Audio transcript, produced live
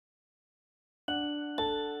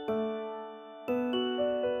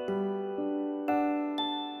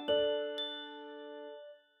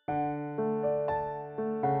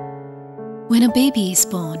When a baby is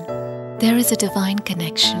born, there is a divine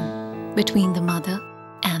connection between the mother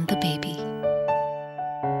and the baby.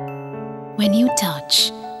 When you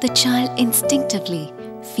touch, the child instinctively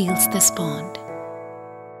feels this bond.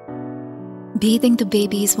 Bathing the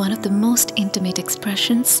baby is one of the most intimate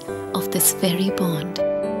expressions of this very bond.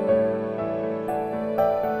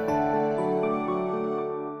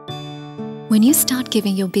 When you start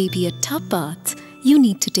giving your baby a tub bath, you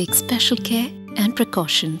need to take special care and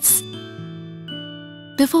precautions.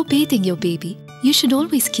 Before bathing your baby, you should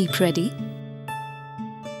always keep ready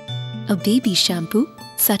a baby shampoo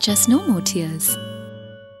such as No More Tears,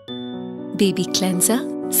 baby cleanser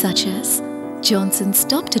such as Johnson's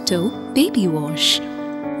Top to Toe Baby Wash,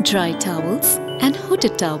 dry towels and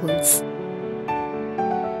hooded towels.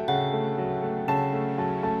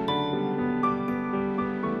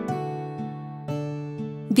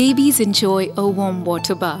 Babies enjoy a warm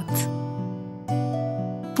water bath.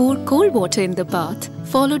 Pour cold water in the bath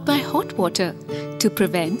followed by hot water to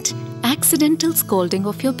prevent accidental scalding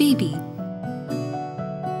of your baby.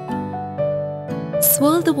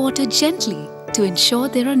 Swirl the water gently to ensure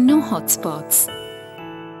there are no hot spots.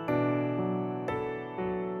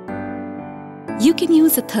 You can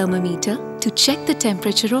use a thermometer to check the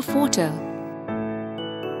temperature of water.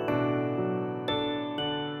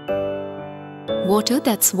 Water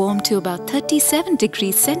that's warm to about 37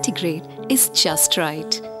 degrees centigrade is just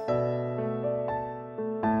right.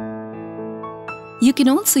 You can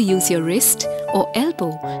also use your wrist or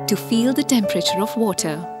elbow to feel the temperature of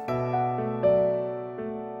water.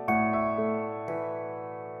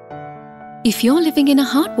 If you're living in a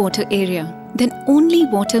hard water area, then only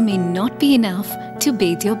water may not be enough to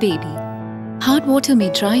bathe your baby. Hard water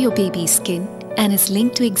may dry your baby's skin and is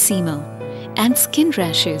linked to eczema and skin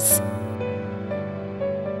rashes.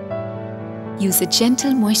 Use a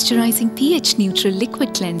gentle moisturizing pH-neutral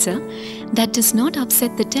liquid cleanser that does not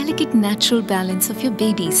upset the delicate natural balance of your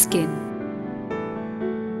baby's skin.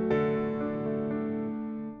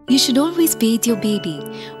 You should always bathe your baby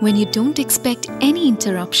when you don't expect any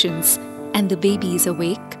interruptions and the baby is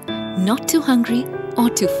awake, not too hungry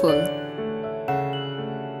or too full.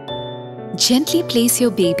 Gently place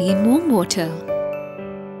your baby in warm water.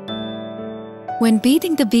 When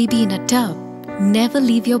bathing the baby in a tub, never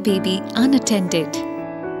leave your baby unattended.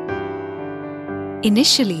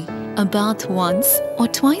 Initially, a bath once or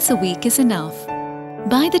twice a week is enough.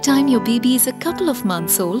 By the time your baby is a couple of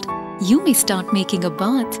months old, you may start making a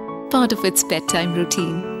bath part of its bedtime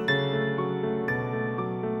routine.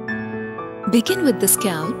 Begin with the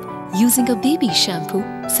scalp using a baby shampoo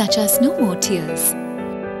such as No More Tears.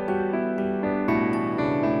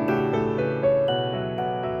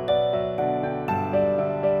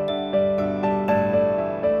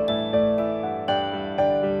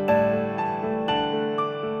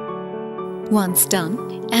 Once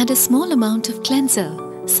done, add a small amount of cleanser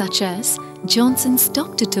such as Johnson's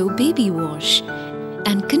Top to Toe Baby Wash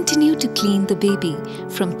and continue to clean the baby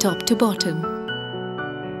from top to bottom.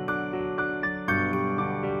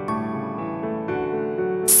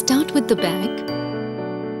 Start with the back,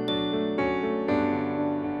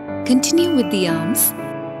 continue with the arms,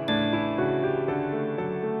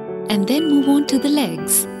 and then move on to the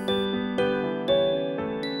legs.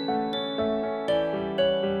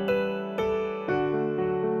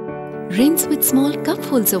 Rinse with small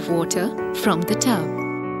cupfuls of water from the tub.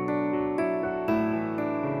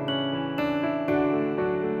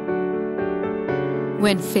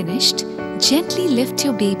 When finished, gently lift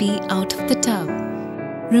your baby out of the tub.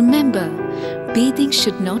 Remember, bathing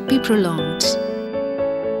should not be prolonged.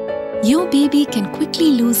 Your baby can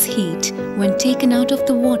quickly lose heat when taken out of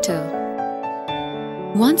the water.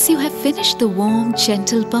 Once you have finished the warm,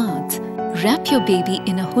 gentle bath, wrap your baby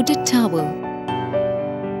in a hooded towel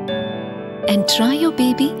and dry your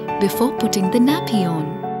baby before putting the nappy on.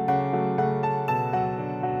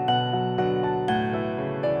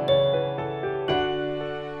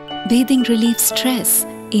 Bathing relieves stress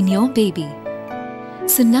in your baby.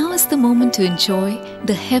 So now is the moment to enjoy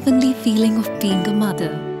the heavenly feeling of being a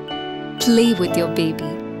mother. Play with your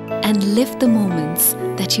baby and live the moments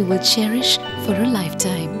that you will cherish for a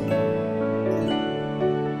lifetime.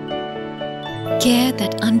 Care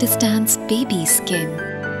that understands baby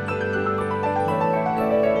skin.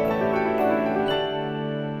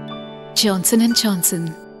 Johnson &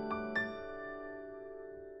 Johnson.